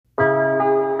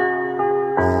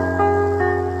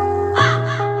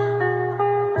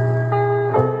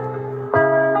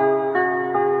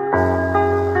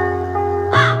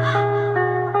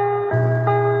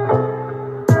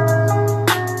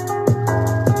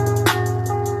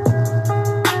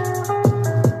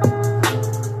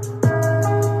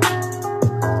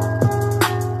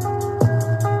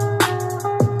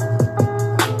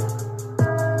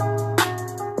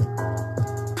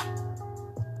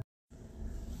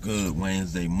Good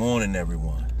Wednesday morning,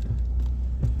 everyone.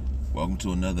 Welcome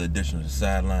to another edition of the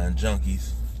Sideline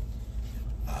Junkies.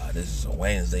 This is a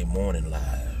Wednesday morning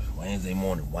live. Wednesday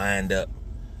morning wind up.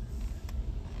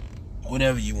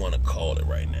 Whatever you want to call it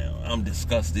right now. I'm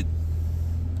disgusted.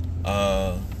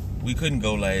 We couldn't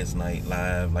go last night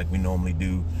live like we normally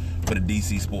do for the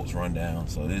DC Sports Rundown.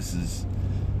 So this is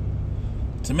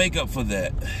to make up for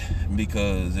that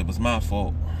because it was my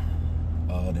fault.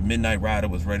 The Midnight Rider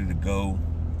was ready to go.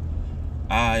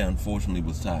 I unfortunately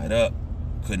was tied up,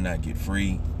 could not get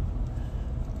free,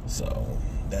 so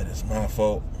that is my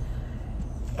fault.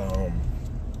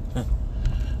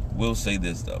 We'll say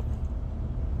this though,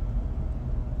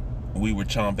 we were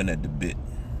chomping at the bit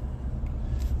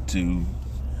to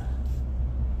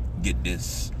get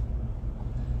this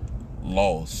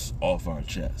loss off our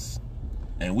chest,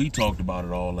 and we talked about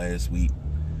it all last week,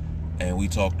 and we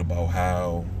talked about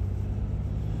how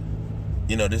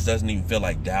this doesn't even feel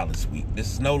like Dallas week.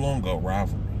 This is no longer a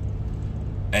rivalry.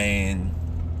 And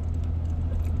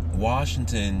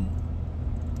Washington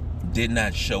did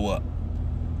not show up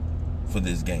for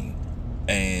this game.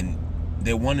 And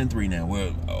they're 1-3 now. We're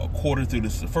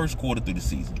the first quarter through the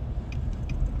season.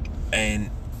 And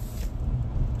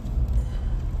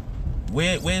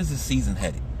where's the season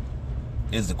headed?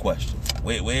 Is the question.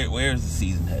 Where is the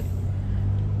season headed?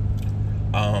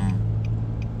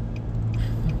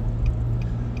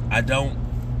 I don't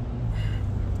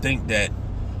think that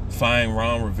firing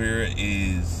Ron Rivera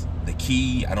is the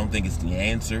key. I don't think it's the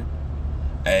answer,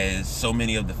 as so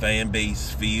many of the fan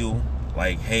base feel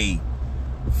like, hey,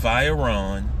 fire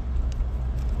Ron,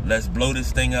 let's blow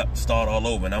this thing up, start all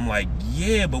over. And I'm like,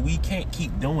 yeah, but we can't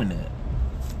keep doing that.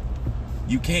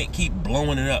 You can't keep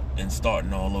blowing it up and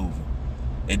starting all over.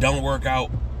 It don't work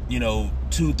out,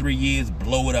 2-3 years,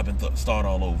 blow it up and start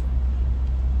all over.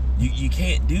 You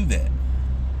can't do that.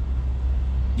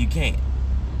 You can't.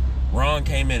 Ron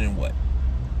came in what?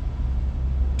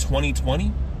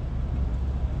 2020?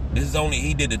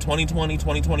 He did the 2020,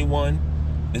 2021.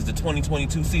 This is the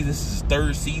 2022 season. This is his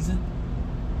third season.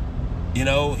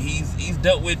 He's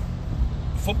dealt with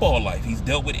football life. He's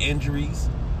dealt with injuries.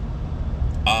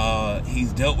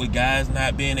 He's dealt with guys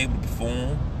not being able to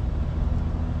perform.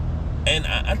 And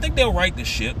I think they'll right the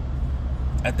ship.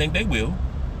 I think they will.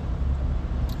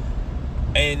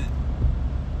 And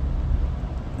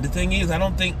the thing is, I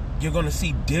don't think you're going to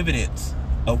see dividends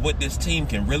of what this team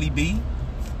can really be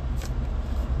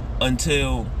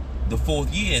until the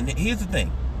fourth year. And here's the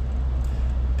thing.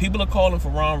 People are calling for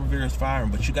Ron Rivera's firing,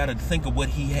 but you got to think of what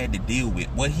he had to deal with,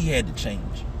 what he had to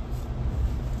change.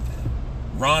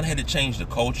 Ron had to change the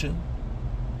culture.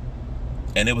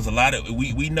 And there was a lot of,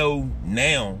 we know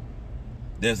now,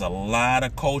 there's a lot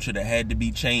of culture that had to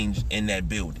be changed in that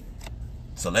building.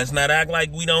 So let's not act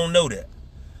like we don't know that.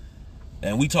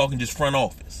 And we talking just front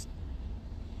office.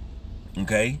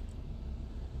 Okay?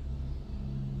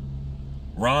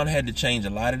 Ron had to change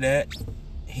a lot of that.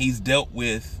 He's dealt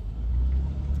with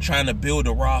trying to build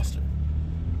a roster.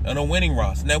 And a winning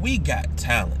roster. Now, we got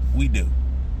talent. We do.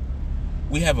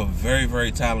 We have a very,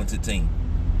 very talented team.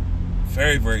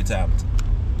 Very, very talented.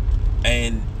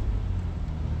 And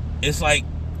it's like,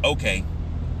 okay,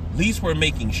 at least we're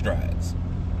making strides.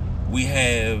 We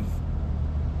have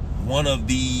one of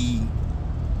the,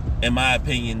 in my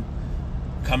opinion,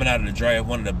 coming out of the draft,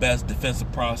 one of the best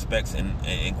defensive prospects in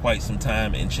quite some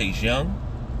time in Chase Young,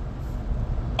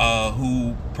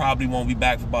 who probably won't be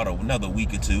back for about another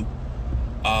week or two.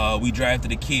 We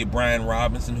drafted a kid, Brian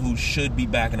Robinson, who should be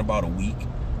back in about a week.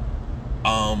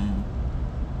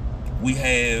 We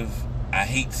have, I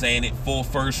hate saying it, 4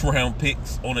 first-round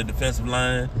picks on the defensive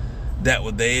line that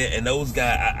were there. And those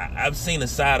guys, I've seen a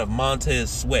side of Montez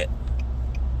Sweat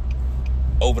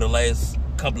over the last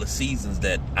couple of seasons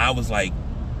that I was like,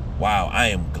 wow, I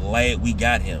am glad we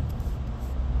got him.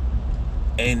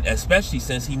 And especially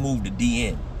since he moved to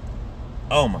DN.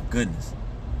 Oh my goodness.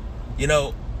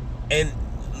 And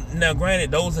now granted,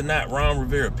 those are not Ron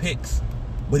Rivera picks,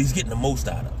 but he's getting the most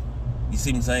out of them. You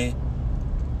see what I'm saying?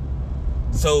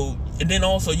 So, and then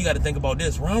also you got to think about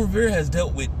this. Ron Rivera has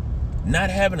dealt with not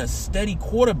having a steady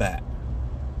quarterback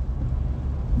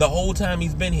the whole time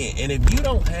he's been here. And if you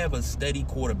don't have a steady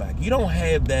quarterback, you don't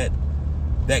have that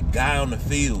guy on the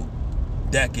field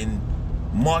that can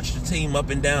march the team up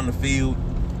and down the field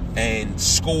and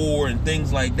score and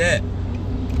things like that,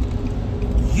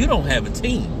 you don't have a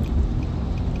team.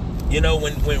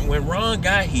 When Ron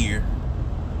got here,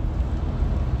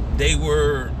 they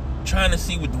were trying to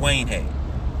see what Dwayne had.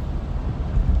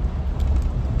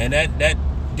 And that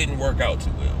didn't work out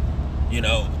too well.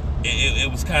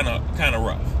 It was kind of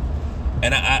rough.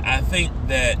 And I think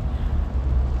that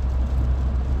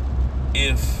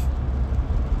if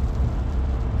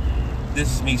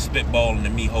this is me spitballing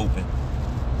and me hoping,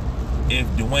 if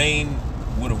Dwayne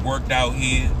would have worked out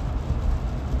here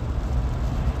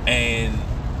and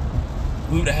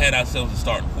we would have had ourselves a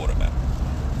starting quarterback.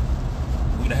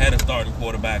 We would have had a starting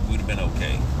quarterback, we would have been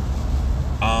okay.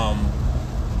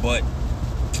 But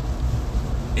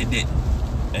it didn't.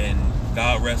 And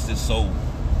God rest his soul.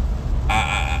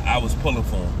 I was pulling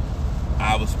for him.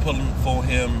 I was pulling for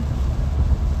him,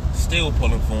 still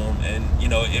pulling for him, and you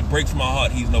know, it breaks my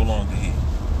heart he's no longer here.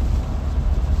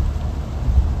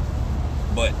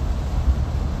 But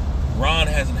Ron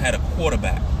hasn't had a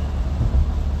quarterback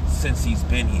since he's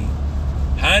been here.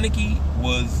 Heineke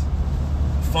was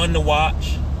fun to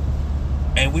watch,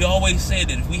 and we always said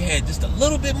that if we had just a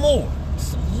little bit more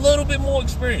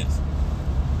experience,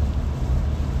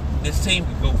 this team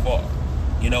could go far.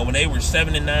 You know, when they were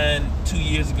 7-9 2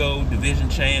 years ago, division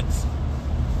champs,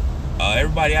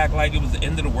 everybody acted like it was the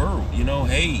end of the world. You know,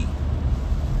 hey,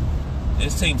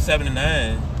 this team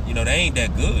 7-9, you know, they ain't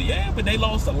that good. Yeah, but they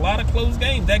lost a lot of close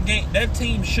games. That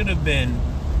team should have been,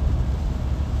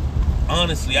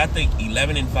 honestly, I think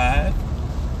 11-5.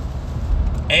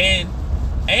 And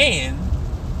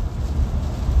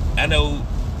I know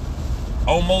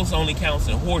almost only counts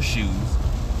in horseshoes,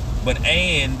 but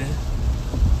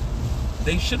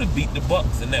they should have beat the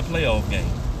Bucks in that playoff game.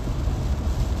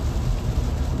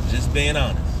 Just being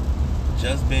honest.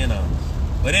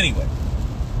 But anyway,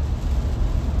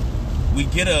 we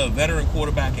get a veteran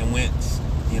quarterback in Wentz.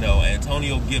 You know,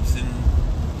 Antonio Gibson.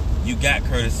 You got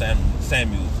Curtis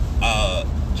Samuels,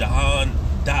 Jahan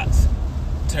Dotson,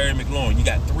 Terry McLaurin. You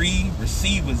got 3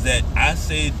 receivers that I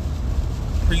said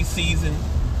preseason.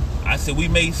 I said we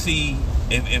may see,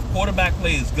 if quarterback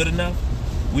play is good enough,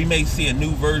 we may see a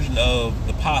new version of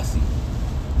the posse.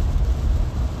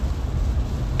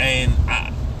 And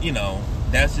you know,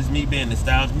 that's just me being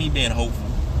nostalgic, me being hopeful.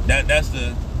 That's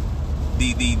the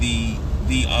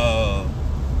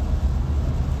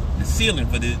ceiling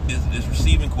for this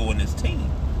receiving core and this team.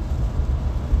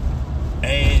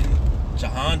 And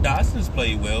Jahan Dotson's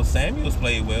played well, Samuel's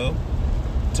played well.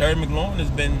 Terry McLaurin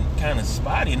has been kind of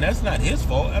spotty, and that's not his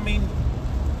fault. I mean,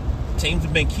 teams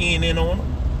have been keying in on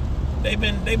him. They've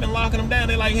been locking him down.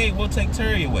 They're like, hey, we'll take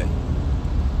Terry away.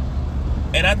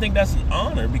 And I think that's an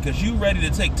honor, because you ready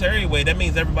to take Terry away, that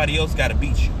means everybody else got to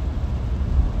beat you.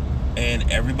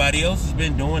 And everybody else has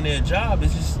been doing their job.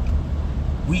 It's just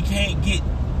we can't get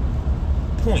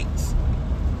points.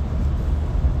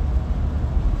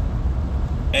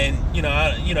 And you know,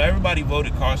 everybody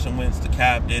voted Carson Wentz the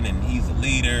captain, and he's a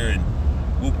leader, and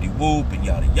whoop-de-whoop, and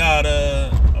yada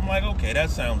yada. I'm like, okay, that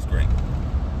sounds great.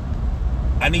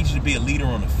 I need you to be a leader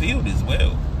on the field as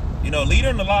well. You know, leader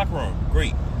in the locker room,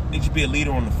 great. I need you to be a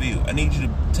leader on the field. I need you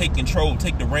to take control,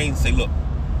 take the reins, say, look,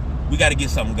 we got to get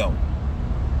something going.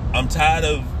 I'm tired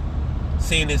of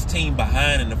seeing this team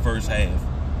behind in the first half,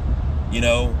 you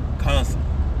know, constantly.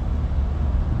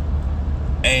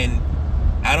 And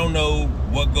I don't know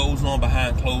what goes on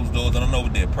behind closed doors. I don't know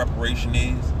what their preparation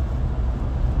is.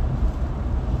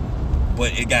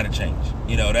 But it got to change.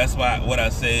 You know, that's why what I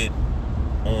said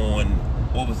on,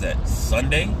 what was that,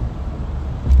 Sunday?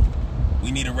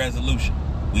 We need a resolution.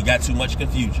 We got too much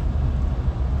confusion.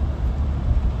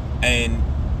 And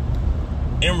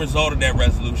end result of that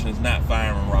resolution is not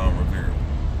firing Ron Rivera.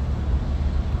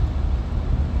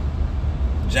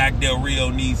 Jack Del Rio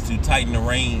needs to tighten the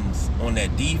reins on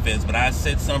that defense. But I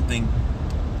said something,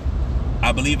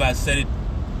 I believe I said it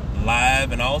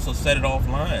live and I also said it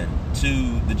offline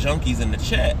to the junkies in the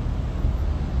chat.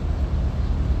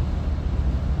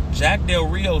 Jack Del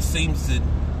Rio seems to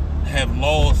have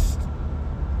lost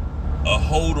a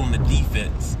hold on the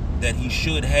defense that he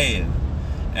should have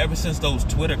ever since those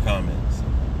Twitter comments.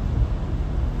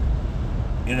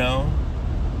 You know,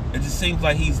 it just seems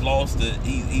like he's lost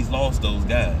those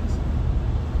guys.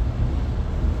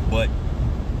 But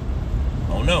I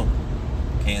don't know,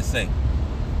 can't say.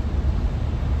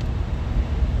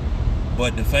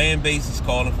 But the fan base is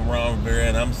calling for Ron Rivera,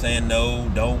 and I'm saying no,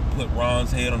 don't put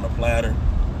Ron's head on the platter.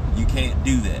 You can't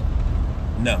do that.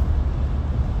 No.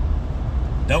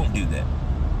 Don't do that.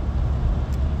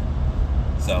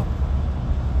 So,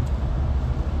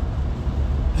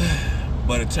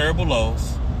 but a terrible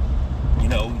loss. You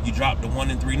know, you dropped to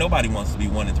 1-3. Nobody wants to be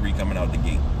 1-3 coming out the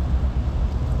gate.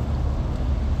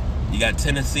 You got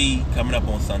Tennessee coming up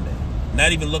on Sunday.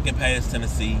 Not even looking past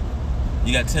Tennessee.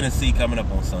 You got Tennessee coming up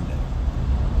on Sunday.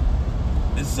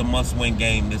 This is a must-win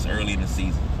game this early in the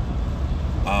season.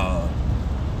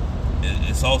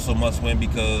 It's also must-win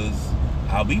because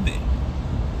I'll be there.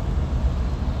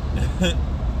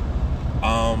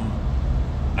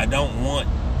 I don't want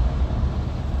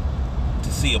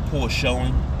see a poor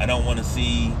showing. I don't want to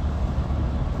see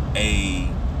a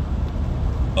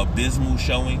abysmal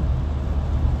showing.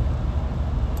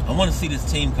 I want to see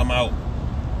this team come out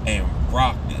and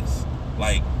rock this.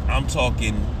 Like, I'm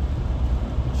talking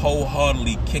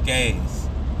wholeheartedly kick ass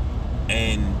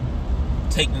and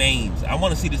take names. I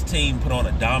want to see this team put on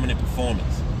a dominant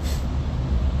performance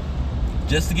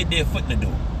just to get their foot in the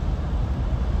door.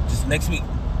 Just next week,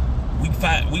 week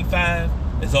five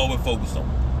is all we're focused on.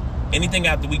 Anything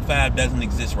after week 5 doesn't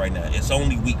exist right now. It's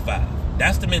only week 5.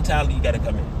 That's the mentality you got to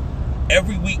come in.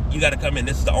 Every week you got to come in.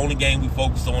 This is the only game we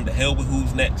focus on. The hell with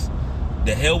who's next.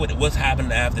 The hell with what's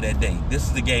happening after that day. This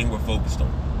is the game we're focused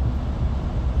on.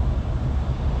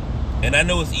 And I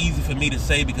know it's easy for me to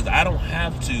say because I don't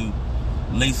have to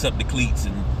lace up the cleats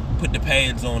and put the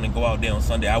pads on and go out there on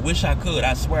Sunday. I wish I could.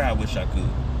 I swear I wish I could.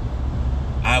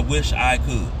 I wish I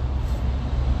could.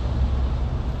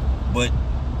 But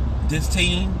this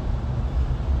team,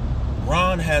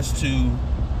 Ron has to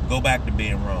go back to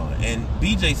being Ron. And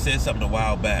BJ said something a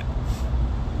while back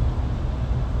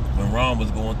when Ron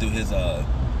was going through his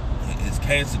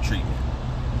cancer treatment.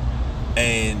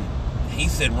 And he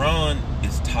said Ron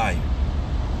is tired.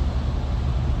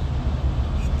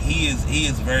 He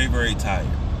is very, very tired.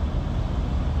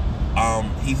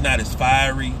 He's not as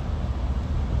fiery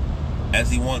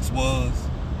as he once was,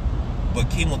 but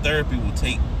chemotherapy will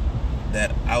take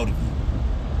that out of you.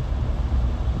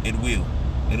 It will.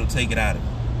 It'll take it out of you.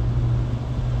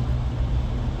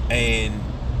 And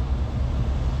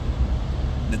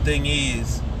the thing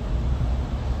is,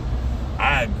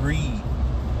 I agreed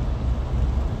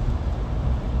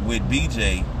with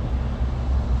BJ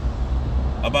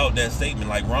about that statement.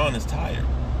 Like, Ron is tired.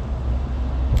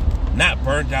 Not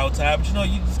burnt out tired, but you know,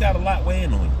 you just got a lot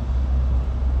weighing on you.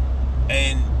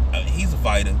 And he's a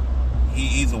fighter.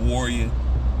 He's a warrior.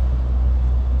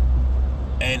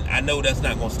 And I know that's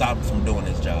not going to stop him from doing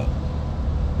his job.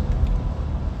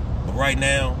 But right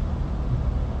now,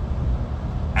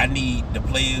 I need the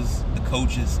players, the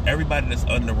coaches, everybody that's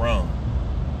under Ron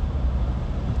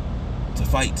to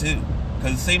fight too.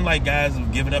 Because it seemed like guys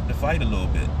have given up the fight a little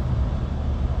bit.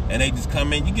 And they just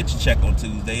come in, you get your check on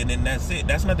Tuesday, and then that's it.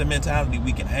 That's not the mentality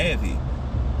we can have here.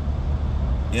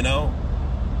 You know?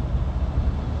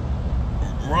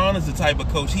 Ron is the type of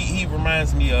coach, he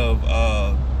reminds me of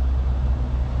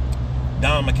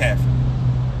Don McCaffrey.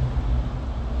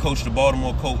 Coached the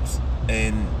Baltimore Colts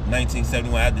in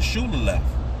 1971 after Shula left.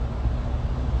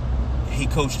 He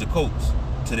coached the Colts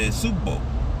to their Super Bowl.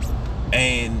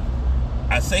 And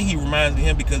I say he reminds me of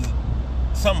him because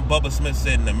something Bubba Smith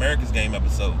said in the America's Game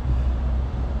episode.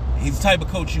 He's the type of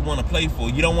coach you want to play for.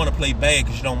 You don't want to play bad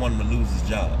because you don't want him to lose his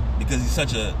job. Because he's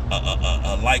such a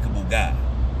likable guy.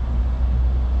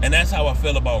 And that's how I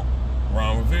feel about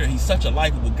Ron Rivera. He's such a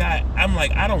likable guy. I'm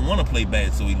like, I don't want to play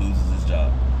bad so he loses his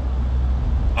job.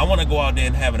 I want to go out there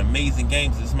and have an amazing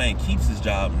game so this man keeps his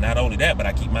job. Not only that, but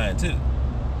I keep mine too.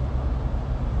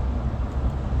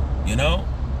 You know?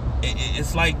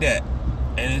 It's like that.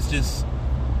 And it's just,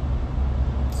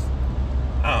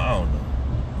 I don't know.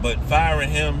 But firing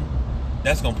him,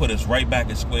 that's going to put us right back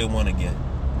at square one again.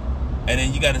 And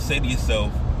then you got to say to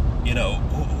yourself, you know,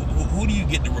 who do you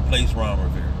get to replace Ron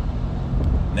Rivera?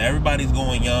 Now, everybody's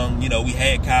going young. You know, we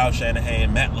had Kyle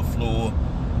Shanahan, Matt LaFleur,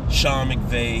 Sean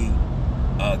McVay,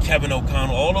 Kevin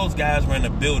O'Connell. All those guys were in the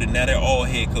building. Now they're all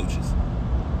head coaches.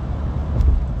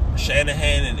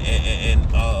 Shanahan and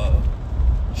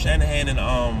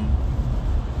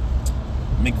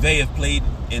McVay have played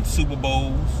in Super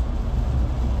Bowls.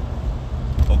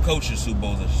 Or coached in Super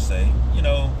Bowls, I should say. You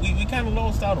know, we kind of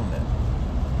lost out on that.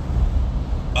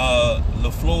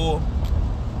 LaFleur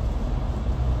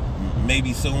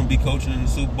maybe soon be coaching in the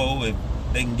Super Bowl if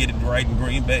they can get it right in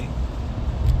Green Bay.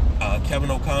 Kevin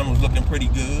O'Connell was looking pretty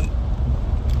good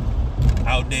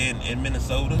out there in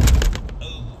Minnesota.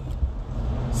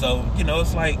 So, you know,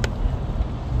 it's like,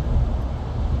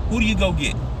 who do you go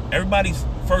get? Everybody's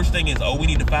first thing is, oh, we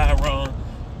need to fire Ron,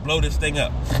 blow this thing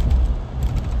up.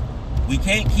 We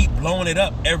can't keep blowing it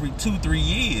up every 2-3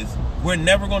 years. We're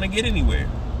never going to get anywhere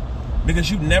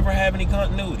because you never have any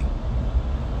continuity.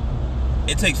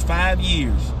 It takes 5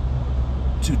 years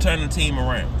to turn the team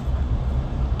around.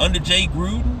 Under Jay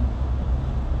Gruden,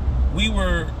 we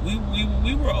were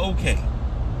okay.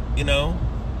 You know,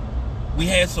 we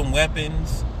had some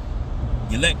weapons.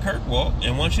 You let Kirk walk,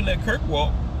 and once you let Kirk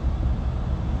walk,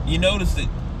 you notice that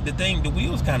the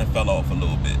wheels kind of fell off a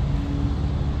little bit.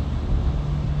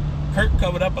 Kirk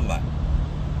covered up a lot,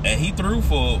 and he threw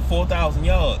for 4,000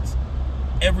 yards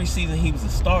every season he was a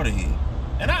starter here.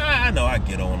 And I know I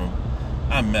get on him,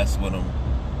 I mess with him,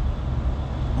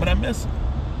 but I miss him.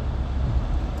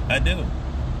 I do.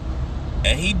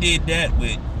 And he did that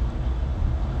with,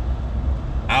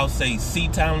 I'll say, C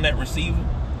talent at receiver.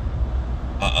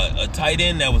 A tight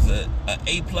end that was a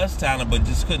A+ talent, but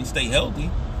just couldn't stay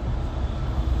healthy.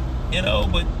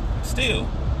 But still,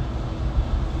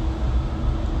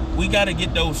 we got to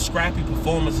get those scrappy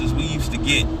performances we used to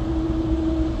get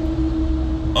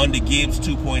under Gibbs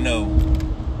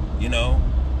 2.0.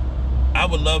 I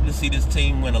would love to see this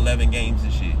team win 11 games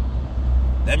this year.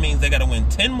 That means they got to win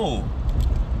 10 more.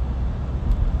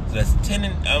 So that's 10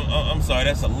 and I'm sorry,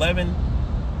 that's 11.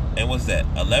 And what's that?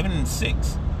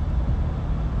 11-6.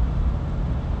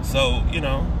 So,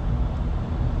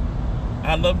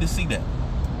 I'd love to see that.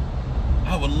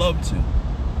 I would love to.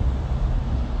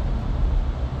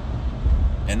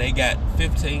 And they got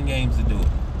 15 games to do it.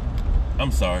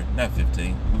 I'm sorry, not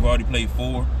 15. We've already played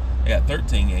 4. They got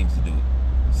 13 games to do it.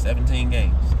 17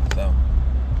 games. So,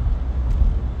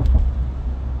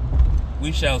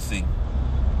 we shall see.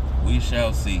 We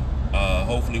shall see.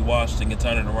 Hopefully Washington can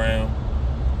turn it around.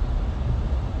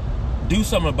 Do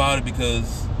something about it,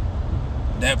 because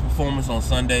that performance on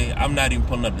Sunday, I'm not even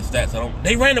pulling up the stats.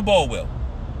 They ran the ball well.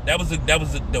 That was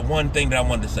the one thing that I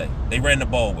wanted to say. They ran the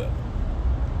ball well.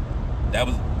 That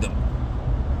was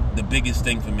the biggest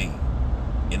thing for me,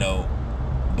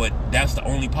 But that's the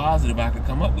only positive I could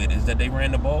come up with, is that they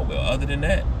ran the ball well. Other than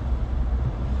that,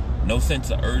 no sense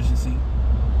of urgency.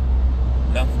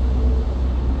 Nothing.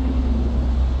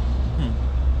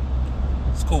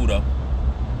 It's cool though.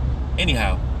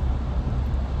 Anyhow,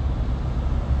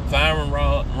 firing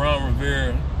Ron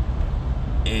Rivera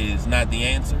is not the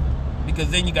answer,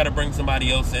 because then you got to bring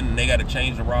somebody else in, and they got to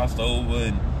change the roster over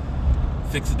and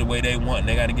fix it the way they want, and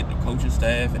they got to get the coaching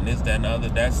staff and this, that, and the other.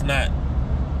 That's not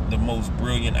the most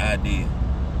brilliant idea.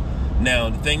 Now,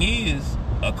 the thing is,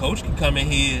 a coach can come in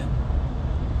here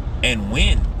and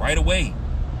win right away,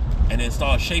 and then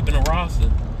start shaping a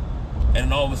roster, and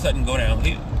then all of a sudden go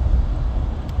downhill.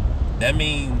 That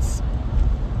means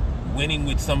winning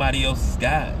with somebody else's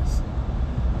guys.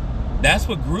 That's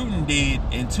what Gruden did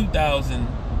in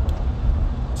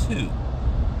 2002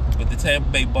 with the Tampa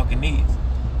Bay Buccaneers.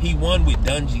 He won with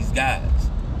Dungy's guys.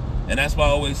 And that's why I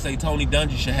always say Tony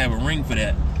Dungy should have a ring for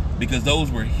that, because those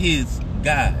were his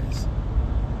guys.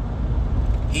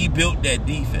 He built that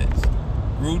defense.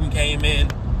 Gruden came in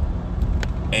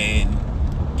and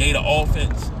gave the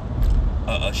offense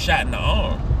a shot in the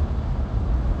arm.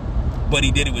 But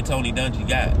he did it with Tony Dungy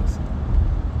guys.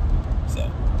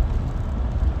 So,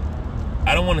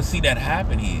 I don't want to see that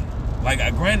happen here. Like,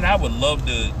 granted, I would love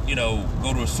to,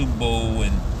 go to a Super Bowl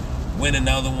and win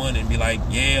another one and be like,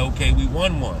 yeah, okay, we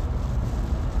won one.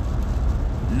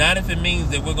 Not if it means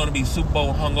that we're going to be Super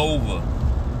Bowl hungover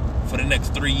for the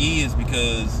next 3 years,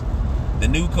 because the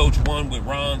new coach won with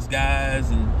Ron's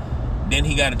guys, and then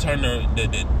he got to turn the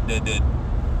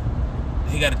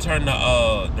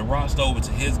roster over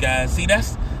to his guys. See,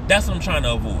 that's what I'm trying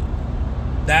to avoid.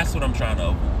 That's what I'm trying to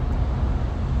avoid.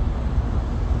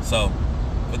 So,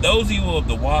 for those of you of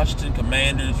the Washington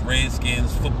Commanders,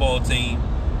 Redskins football team,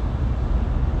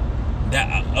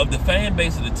 that of the fan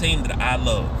base of the team that I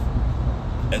love,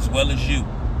 as well as you,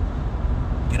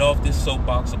 get off this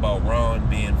soapbox about Ron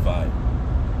being fired,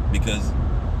 because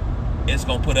it's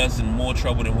going to put us in more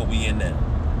trouble than what we in now,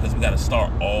 because we got to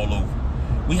start all over.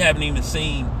 We haven't even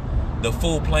seen the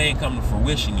full plan come to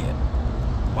fruition yet.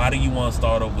 Why do you want to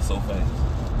start over so fast?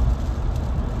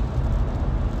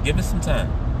 Give it some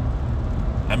time.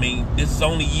 I mean, this is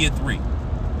only year 3.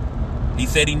 He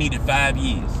said he needed 5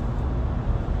 years.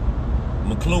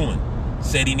 McCloughan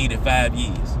said he needed 5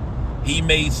 years. He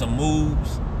made some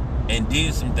moves and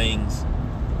did some things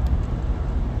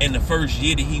in the first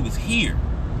year that he was here.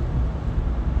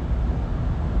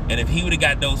 And if he would have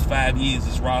got those 5 years,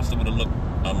 this roster would have looked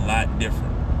a lot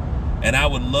different. And I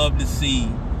would love to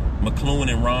see McCloughan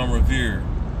and Ron Rivera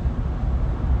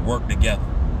work together.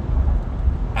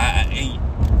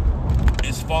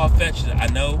 It's far-fetched, I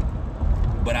know,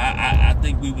 but I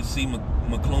think we would see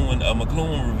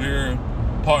McCloughan-Rivera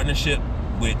partnership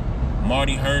with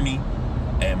Marty Herney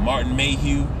and Martin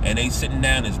Mayhew, and they sitting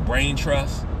down as brain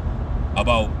trust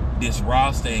about this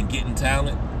roster and getting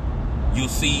talent. You'll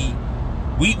see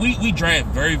we draft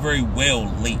very, very well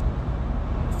late.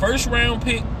 First round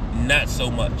pick, not so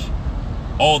much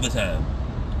all the time,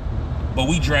 but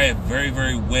we draft very,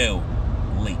 very well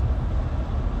late.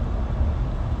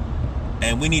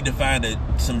 And we need to find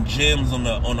some gems on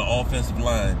the offensive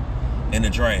line in the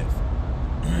draft.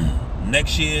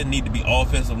 Next year need to be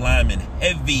offensive lineman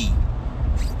heavy.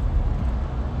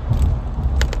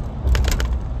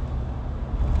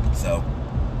 So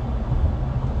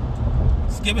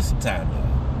let's give it some time,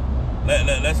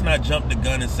 man. Let's not jump the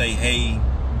gun and say, hey,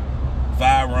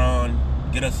 Fire Ron,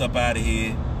 get us up out of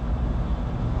here.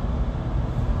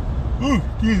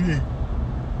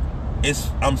 It's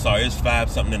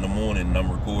 5-something in the morning and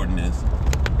I'm recording this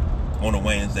on a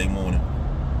Wednesday morning.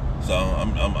 So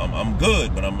I'm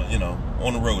good, but I'm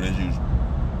on the road as usual.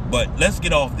 But let's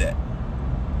get off that.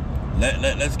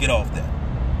 Let's get off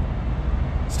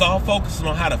that. Start focusing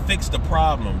on how to fix the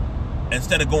problem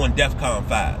instead of going DEFCON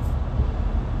 5.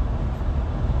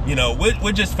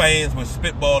 We're just fans. We're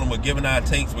spitballing. We're giving our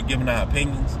takes. We're giving our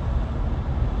opinions.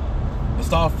 But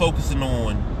start focusing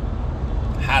on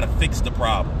how to fix the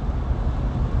problem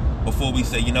before we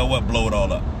say, you know what, blow it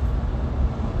all up.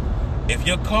 If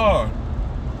you're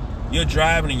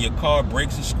driving and your car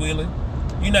brakes are squealing,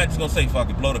 you're not just going to say, fuck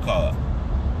it, blow the car up.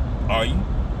 Are you?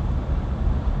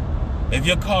 If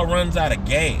your car runs out of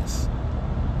gas,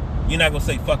 you're not going to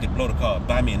say, fuck it, blow the car up,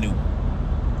 buy me a new one.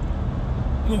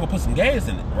 You're going to put some gas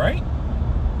in it, right?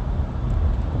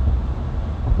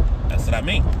 That's what I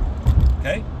mean.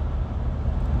 Okay?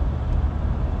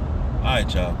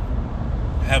 Alright, y'all.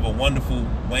 Have a wonderful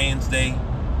Wednesday.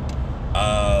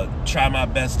 Try my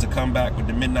best to come back with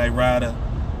the Midnight Rider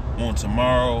on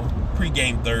tomorrow.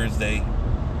 Pre-game Thursday.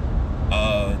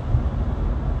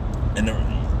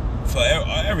 For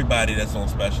everybody that's on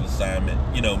special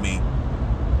assignment, you know me.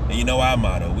 And you know our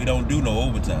motto. We don't do no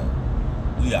overtime.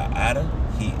 We are out of